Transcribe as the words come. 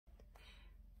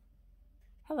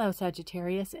Hello,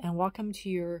 Sagittarius, and welcome to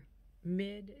your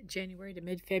mid-January to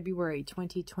mid-February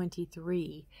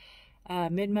 2023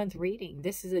 mid-month reading.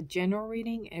 This is a general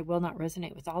reading. It will not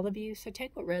resonate with all of you, so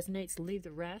take what resonates, leave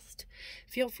the rest.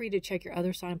 Feel free to check your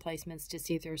other sign placements to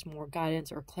see if there's more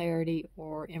guidance or clarity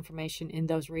or information in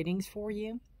those readings for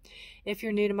you. If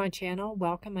you're new to my channel,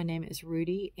 welcome. My name is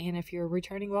Rudi, and if you're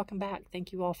returning, welcome back.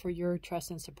 Thank you all for your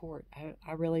trust and support.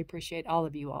 I really appreciate all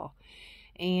of you all.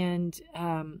 And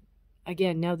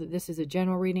again, know that this is a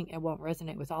general reading. It won't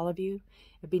resonate with all of you.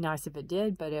 It'd be nice if it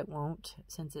did, but it won't.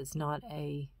 Since it's not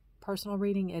a personal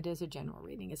reading, it is a general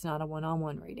reading. It's not a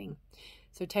one-on-one reading.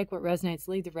 So take what resonates,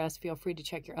 leave the rest. Feel free to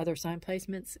check your other sign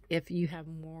placements if you have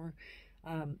more,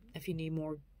 if you need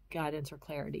more guidance or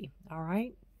clarity. All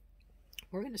right.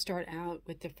 We're going to start out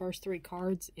with the first three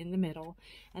cards in the middle,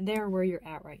 and they are where you're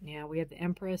at right now. We have the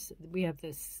Empress, we have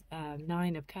this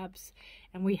Nine of Cups,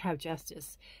 and we have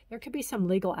Justice. There could be some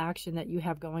legal action that you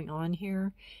have going on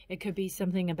here. It could be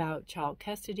something about child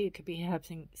custody. It could be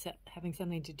having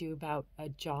something to do about a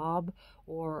job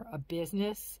or a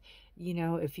business. You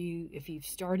know, if you've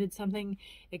started something,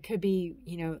 it could be,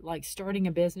 you know, like starting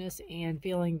a business and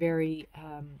feeling very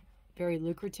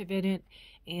lucrative in it,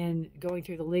 and going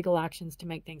through the legal actions to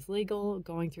make things legal,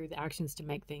 going through the actions to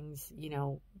make things, you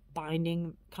know,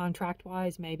 binding contract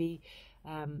wise, maybe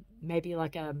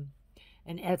like an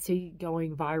Etsy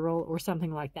going viral or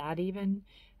something like that. Even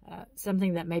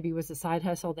something that maybe was a side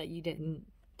hustle that you didn't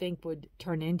think would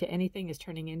turn into anything is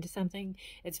turning into something.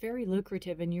 It's very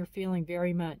lucrative, and you're feeling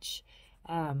very much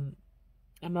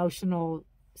emotional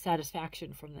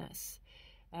satisfaction from this.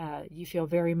 You feel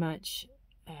very much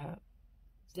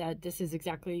that this is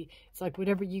exactly, it's like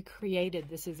whatever you created,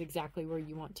 this is exactly where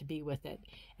you want to be with it.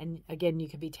 And again, you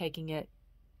could be taking it,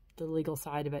 the legal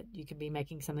side of it. You could be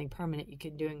making something permanent. You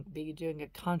could be doing a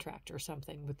contract or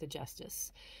something with the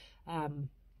Justice.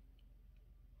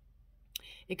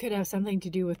 It could have something to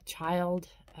do with child,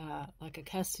 like a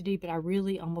custody, but I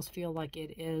really almost feel like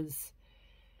it is,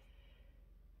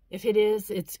 if it is,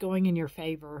 it's going in your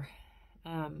favor.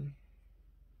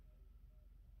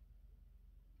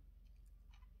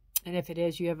 And if it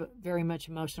is, you have very much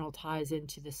emotional ties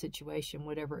into the situation,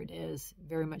 whatever it is,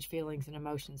 very much feelings and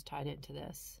emotions tied into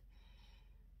this.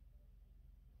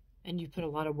 And you put a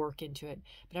lot of work into it.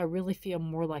 But I really feel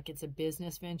more like it's a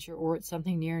business venture, or it's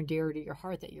something near and dear to your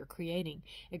heart that you're creating.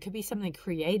 It could be something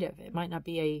creative. It might not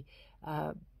be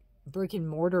a brick and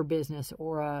mortar business,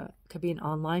 or it could be an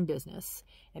online business.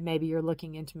 And maybe you're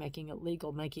looking into making it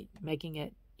legal, making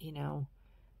it, you know,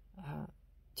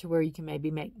 to where you can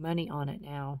maybe make money on it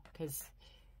now, because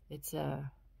it's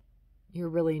you're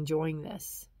really enjoying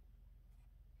this.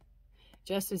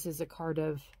 Justice is a card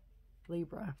of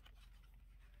Libra,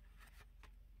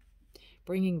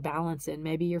 bringing balance in.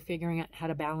 Maybe you're figuring out how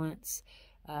to balance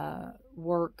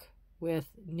work with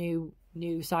new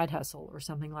side hustle or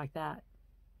something like that.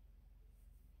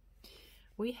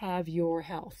 We have your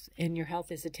health, and your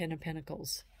health is the Ten of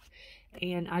Pentacles.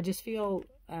 And I just feel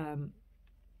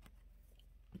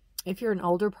if you're an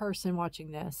older person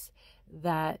watching this,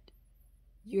 that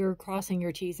you're crossing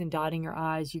your T's and dotting your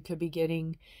I's. You could be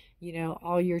getting, you know,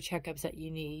 all your checkups that you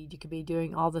need. You could be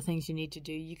doing all the things you need to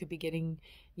do. You could be getting,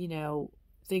 you know,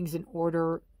 things in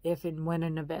order if and when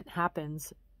an event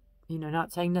happens. You know,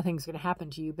 not saying nothing's going to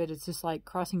happen to you, but it's just like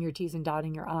crossing your T's and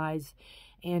dotting your I's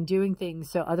and doing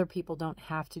things so other people don't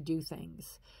have to do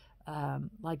things.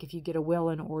 Like if you get a will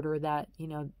in order, that, you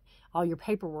know, all your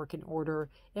paperwork in order,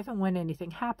 if and when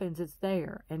anything happens, it's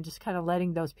there, and just kind of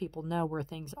letting those people know where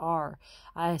things are.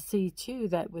 I see too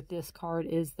that with this card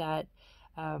is that,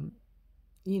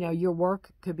 you know, your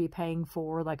work could be paying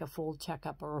for like a full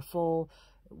checkup or a full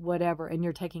whatever, and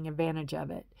you're taking advantage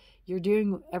of it. You're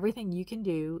doing everything you can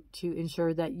do to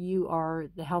ensure that you are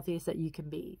the healthiest that you can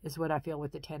be, is what I feel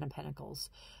with the Ten of Pentacles.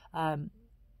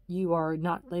 You are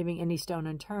not leaving any stone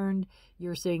unturned.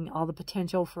 You're seeing all the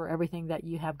potential for everything that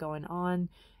you have going on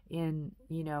in,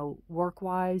 you know,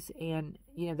 work-wise. And,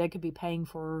 you know, they could be paying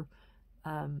for,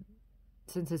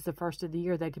 since it's the first of the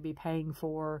year, they could be paying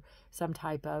for some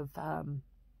type of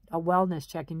a wellness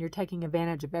check. And you're taking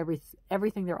advantage of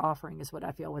everything they're offering, is what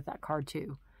I feel with that card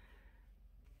too.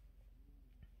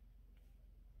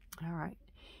 All right.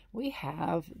 We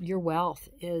have your wealth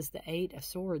is the Eight of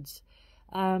Swords.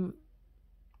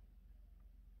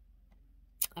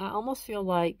 I almost feel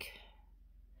like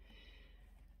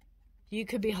you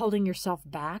could be holding yourself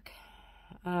back.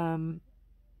 You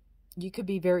could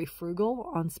be very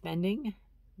frugal on spending.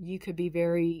 You could be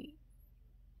very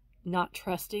not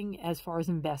trusting as far as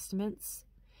investments.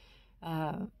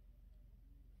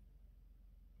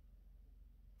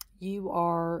 You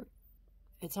are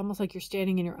it's almost like you're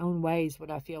standing in your own ways,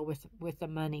 what I feel with the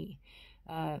money.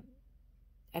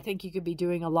 I think you could be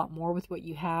doing a lot more with what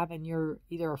you have, and you're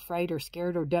either afraid or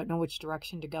scared or don't know which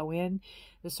direction to go in.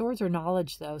 The swords are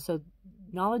knowledge, though, so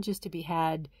knowledge is to be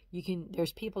had.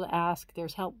 There's people to ask,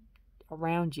 there's help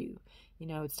around you. You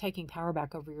know, it's taking power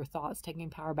back over your thoughts, taking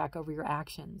power back over your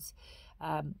actions.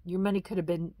 Your money could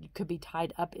be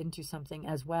tied up into something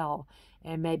as well,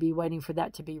 and maybe waiting for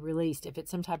that to be released. If it's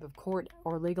some type of court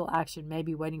or legal action,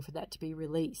 maybe waiting for that to be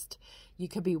released. You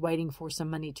could be waiting for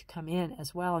some money to come in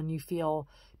as well, and you feel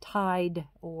tied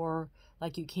or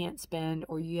like you can't spend,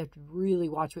 or you have to really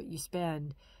watch what you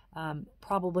spend,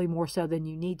 probably more so than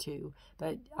you need to.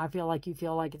 But I feel like you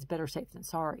feel like it's better safe than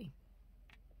sorry.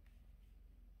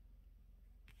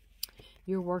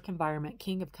 Your work environment,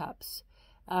 King of Cups.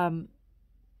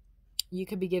 You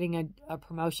could be getting a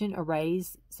promotion, a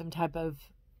raise, some type of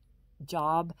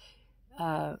job,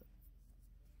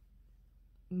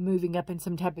 moving up in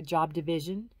some type of job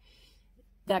division.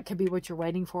 That could be what you're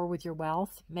waiting for with your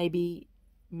wealth. Maybe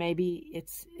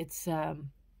it's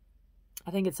I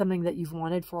think it's something that you've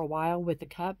wanted for a while with the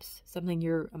cups, something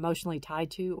you're emotionally tied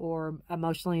to or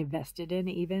emotionally invested in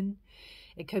even.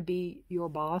 It could be your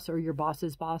boss or your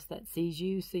boss's boss that sees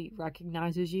you,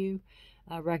 recognizes you,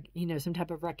 some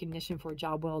type of recognition for a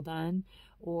job well done,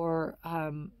 or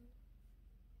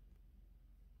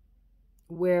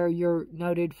where you're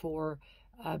noted for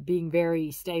being very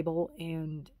stable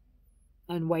and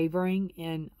unwavering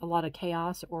in a lot of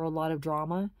chaos or a lot of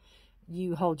drama.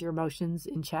 You hold your emotions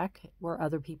in check where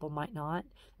other people might not.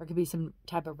 There could be some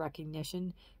type of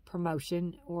recognition,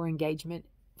 promotion, or engagement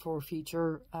for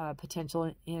future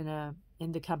potential in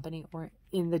the company or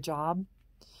in the job.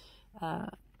 I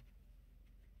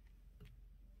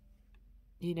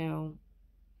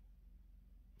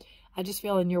just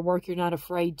feel in your work you're not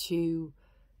afraid to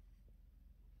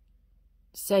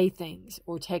say things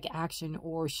or take action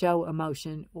or show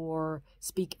emotion or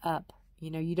speak up.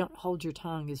 You don't hold your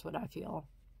tongue is what I feel.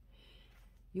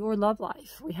 Your love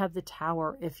life. We have the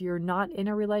Tower. If you're not in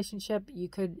a relationship, you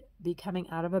could be coming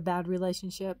out of a bad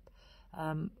relationship.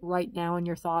 Right now in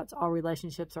your thoughts, all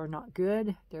relationships are not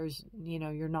good.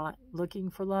 You're not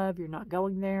looking for love. You're not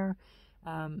going there.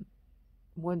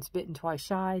 Once bitten, twice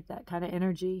shy, that kind of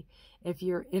energy. If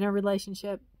you're in a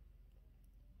relationship,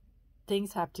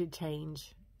 things have to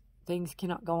change. Things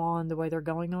cannot go on the way they're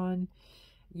going on.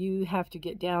 You have to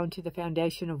get down to the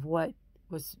foundation of what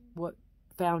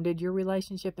founded your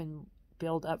relationship and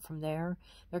build up from there.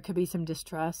 There could be some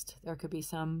distrust. There could be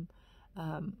some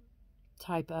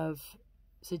type of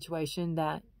situation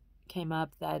that came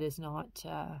up that is not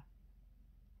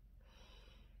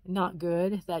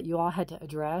good, that you all had to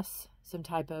address. Some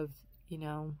type of,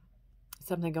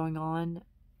 something going on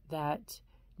that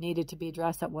needed to be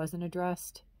addressed that wasn't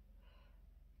addressed.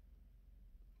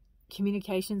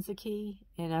 Communication's the key,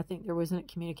 and I think there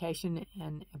wasn't communication,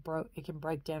 and it can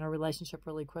break down a relationship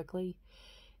really quickly.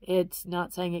 It's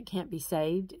not saying it can't be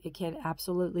saved. It can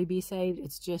absolutely be saved.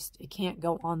 It's just it can't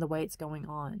go on the way it's going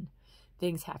on.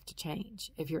 Things have to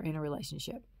change if you're in a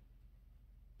relationship.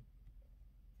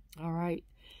 All right.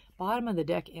 Bottom of the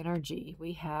deck energy.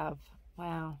 We have,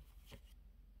 wow.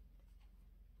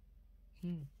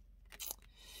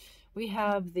 We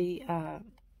have the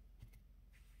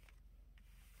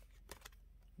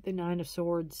Nine of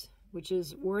Swords, which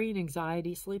is worry and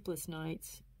anxiety, sleepless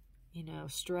nights,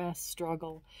 stress,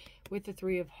 struggle, with the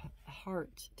Three of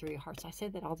Hearts. I say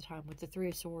that all the time, with the Three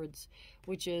of Swords,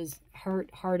 which is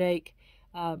hurt, heartache,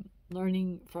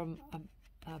 learning from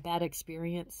a bad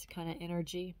experience kind of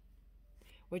energy,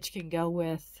 which can go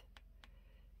with,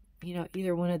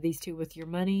 either one of these two, with your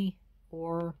money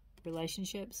or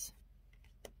relationships.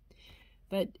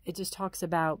 But it just talks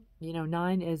about,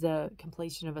 9 is a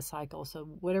completion of a cycle. So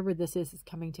whatever this is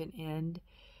coming to an end.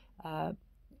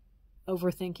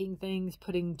 Overthinking things,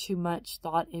 putting too much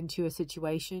thought into a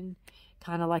situation,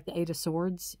 kind of like the Eight of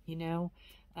Swords, The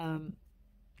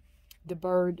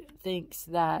bird thinks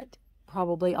that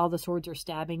probably all the swords are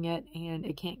stabbing it and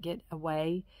it can't get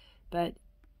away. But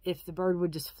if the bird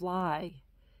would just fly,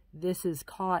 this is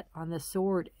caught on the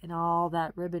sword and all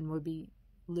that ribbon would be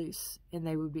loose and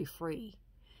they would be free.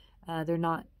 They're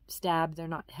not stabbed. They're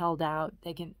not held out.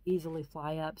 They can easily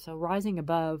fly up. So rising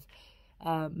above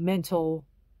mental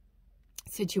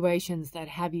situations that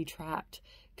have you trapped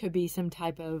could be some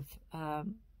type of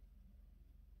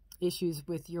issues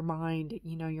with your mind,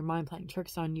 your mind playing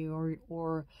tricks on you,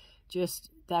 or just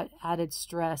that added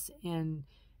stress and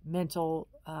mental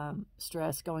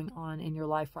stress going on in your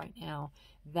life right now,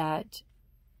 that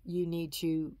you need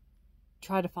to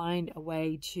try to find a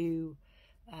way to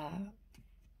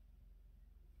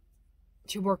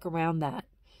work around that,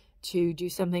 to do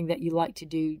something that you like to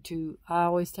do. I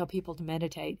always tell people to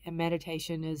meditate, and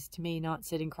meditation is, to me, not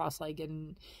sitting cross-legged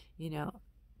and,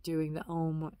 doing the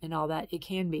Om and all that. It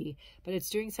can be, but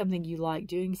it's doing something you like,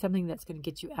 doing something that's going to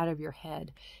get you out of your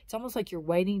head. It's almost like you're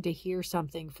waiting to hear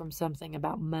something from something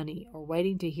about money, or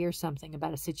waiting to hear something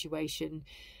about a situation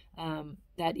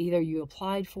that either you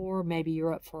applied for, maybe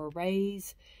you're up for a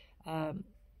raise,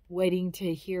 waiting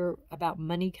to hear about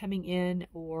money coming in,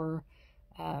 or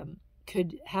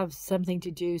could have something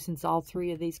to do, since all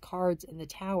three of these cards in the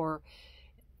Tower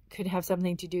could have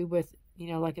something to do with,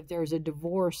 like if there's a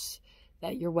divorce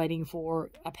that you're waiting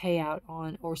for a payout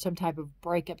on, or some type of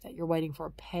breakup that you're waiting for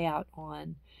a payout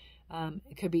on.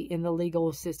 It could be in the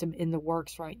legal system, in the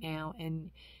works right now,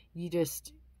 and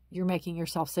you're making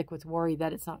yourself sick with worry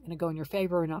that it's not going to go in your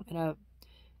favor, or not going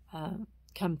to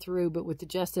come through. But with the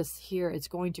Justice here, it's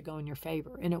going to go in your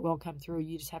favor, and it will come through.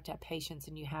 You just have to have patience,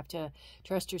 and you have to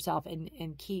trust yourself,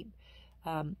 and keep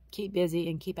busy,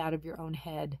 and keep out of your own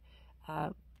head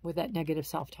with that negative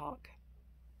self-talk.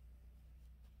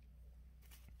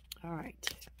 All right.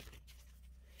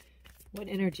 What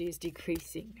energy is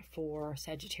decreasing for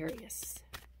Sagittarius?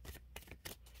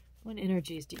 What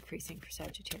energy is decreasing for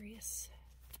Sagittarius?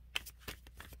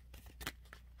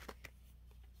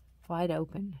 Wide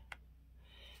open.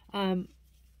 I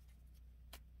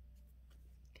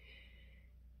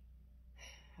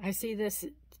see this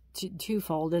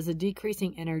twofold as a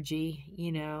decreasing energy,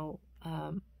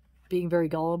 being very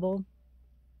gullible,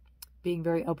 being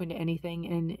very open to anything,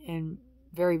 and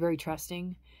very, very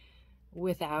trusting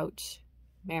without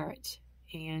merit,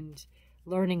 and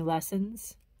learning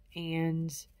lessons,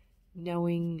 and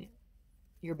knowing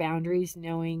your boundaries,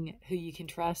 knowing who you can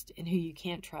trust and who you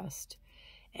can't trust,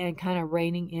 and kind of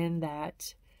reining in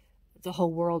that the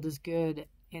whole world is good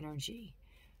energy,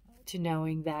 to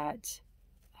knowing that,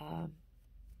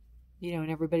 in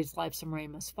everybody's life some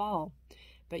rain must fall,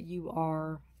 but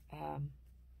you're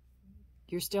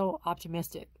still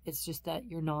optimistic. It's just that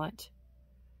you're not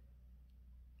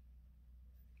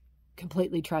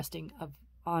completely trusting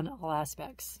on all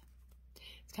aspects.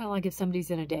 It's kind of like if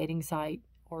somebody's in a dating site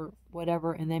or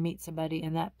whatever, and they meet somebody,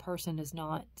 and that person is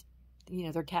not,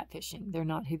 they're catfishing. They're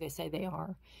not who they say they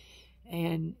are.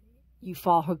 And you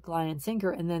fall hook, line, and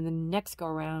sinker, and then the next go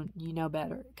around, you know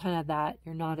better. Kind of that.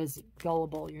 You're not as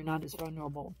gullible. You're not as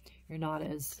vulnerable. You're not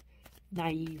as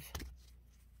naive.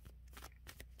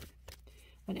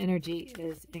 What energy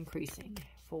is increasing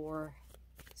for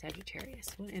Sagittarius?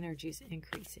 What energy is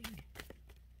increasing?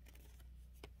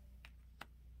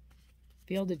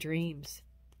 Field of Dreams.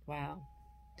 Wow.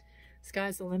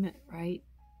 Sky's the limit, right?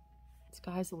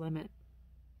 Sky's the limit.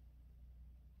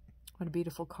 What a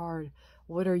beautiful card.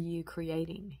 What are you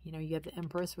creating? You have the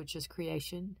Empress, which is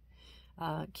creation.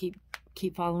 Keep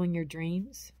following your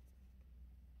dreams.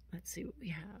 Let's see what we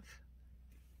have.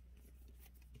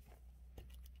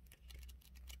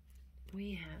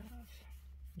 We have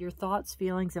your thoughts,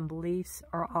 feelings, and beliefs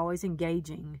are always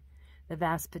engaging the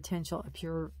vast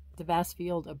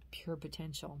field of pure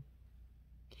potential.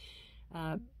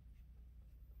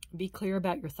 Be clear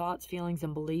about your thoughts, feelings,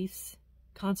 and beliefs.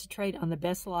 Concentrate on the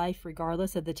best life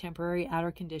regardless of the temporary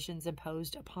outer conditions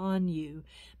imposed upon you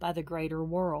by the greater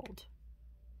world,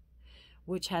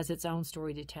 which has its own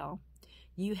story to tell.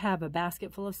 You have a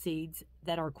basket full of seeds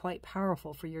that are quite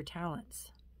powerful for your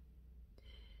talents.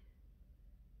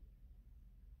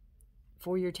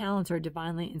 For your talents are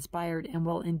divinely inspired and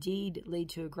will indeed lead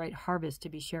to a great harvest to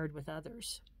be shared with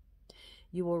others.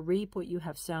 You will reap what you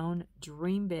have sown.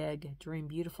 Dream big, dream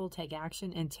beautiful, take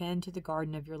action, and tend to the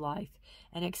garden of your life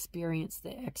and experience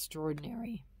the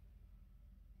extraordinary.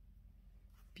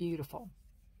 Beautiful.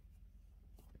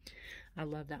 I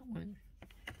love that one.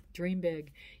 Dream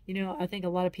big. I think a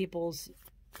lot of people's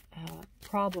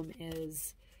problem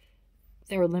is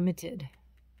they're limited.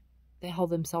 They hold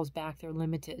themselves back. They're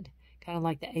limited. Kind of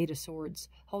like the Eight of Swords,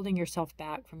 holding yourself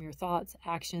back from your thoughts,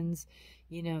 actions,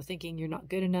 thinking you're not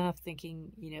good enough,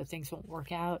 thinking, things won't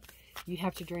work out. You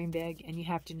have to dream big, and you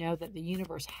have to know that the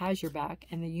universe has your back,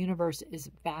 and the universe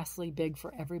is vastly big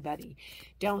for everybody.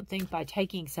 Don't think by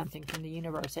taking something from the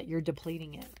universe that you're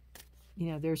depleting it.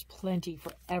 There's plenty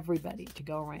for everybody to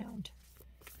go around.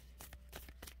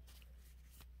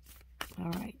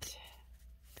 All right.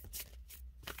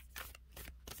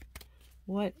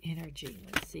 What energy?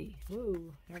 Let's see.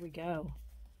 Ooh, there we go.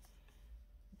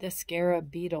 The Scarab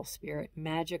Beetle Spirit.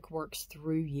 Magic works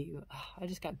through you. Oh, I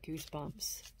just got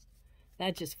goosebumps.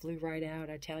 That just flew right out,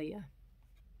 I tell you.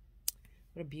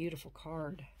 What a beautiful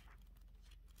card.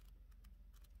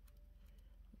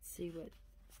 Let's see what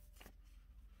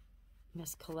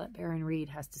Miss Colette Baron Reed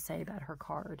has to say about her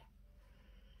card.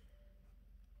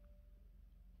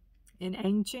 In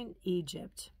ancient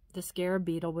Egypt, the scarab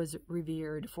beetle was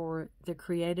revered for the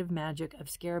creative magic of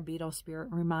scarab beetle spirit.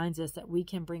 Reminds us that we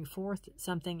can bring forth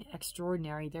something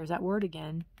extraordinary. There's that word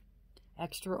again.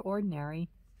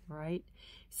 Extraordinary, right?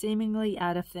 Seemingly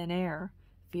out of thin air.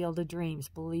 Field of dreams.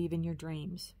 Believe in your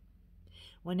dreams.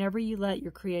 Whenever you let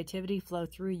your creativity flow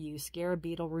through you, scarab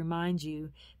beetle reminds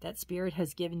you that spirit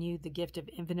has given you the gift of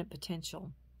infinite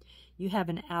potential. You have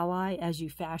an ally as you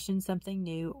fashion something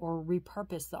new or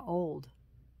repurpose the old.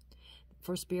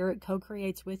 For spirit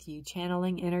co-creates with you,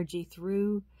 channeling energy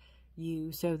through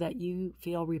you so that you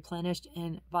feel replenished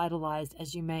and vitalized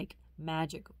as you make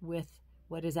magic with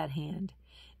what is at hand.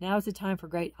 Now is the time for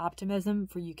great optimism,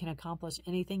 for you can accomplish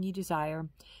anything you desire,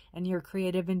 and your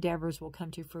creative endeavors will come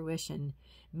to fruition.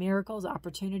 Miracles,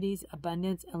 opportunities,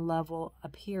 abundance, and love will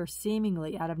appear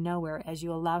seemingly out of nowhere as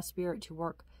you allow spirit to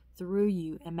work through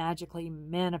you and magically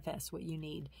manifest what you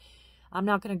need. I'm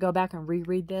not going to go back and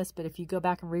reread this, but if you go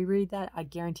back and reread that, I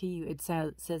guarantee you it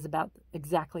says about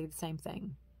exactly the same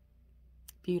thing.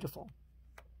 Beautiful.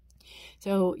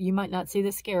 So you might not see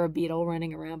the scarab beetle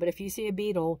running around, but if you see a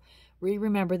beetle,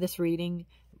 remember this reading,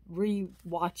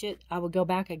 re-watch it. I will go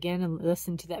back again and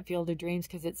listen to that Field of Dreams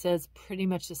because it says pretty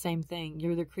much the same thing.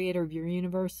 You're the creator of your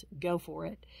universe. Go for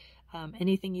it.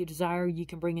 Anything you desire, you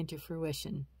can bring into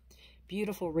fruition.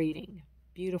 Beautiful reading.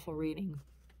 Beautiful reading.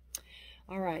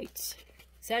 All right.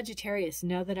 Sagittarius,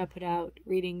 know that I put out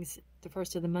readings the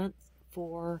first of the month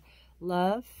for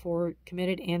love, for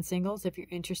committed and singles. If you're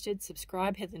interested,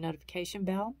 subscribe, hit the notification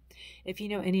bell. If you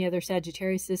know any other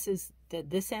Sagittarius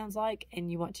this sounds like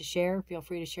and you want to share, feel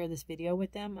free to share this video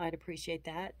with them. I'd appreciate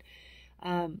that.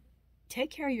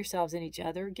 Take care of yourselves and each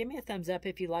other. Give me a thumbs up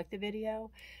if you like the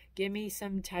video. Give me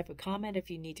some type of comment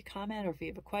if you need to comment or if you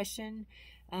have a question.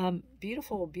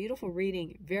 Beautiful, beautiful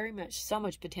reading. Very much, so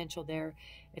much potential there.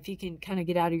 If you can kind of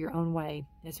get out of your own way,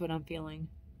 that's what I'm feeling.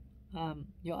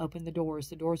 You'll open the doors.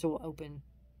 The doors will open.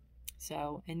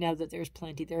 So, and know that there's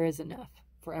plenty. There is enough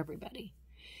for everybody.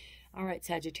 All right,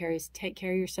 Sagittarius, take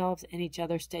care of yourselves and each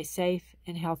other. Stay safe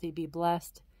and healthy. Be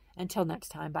blessed. Until next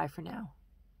time, bye for now.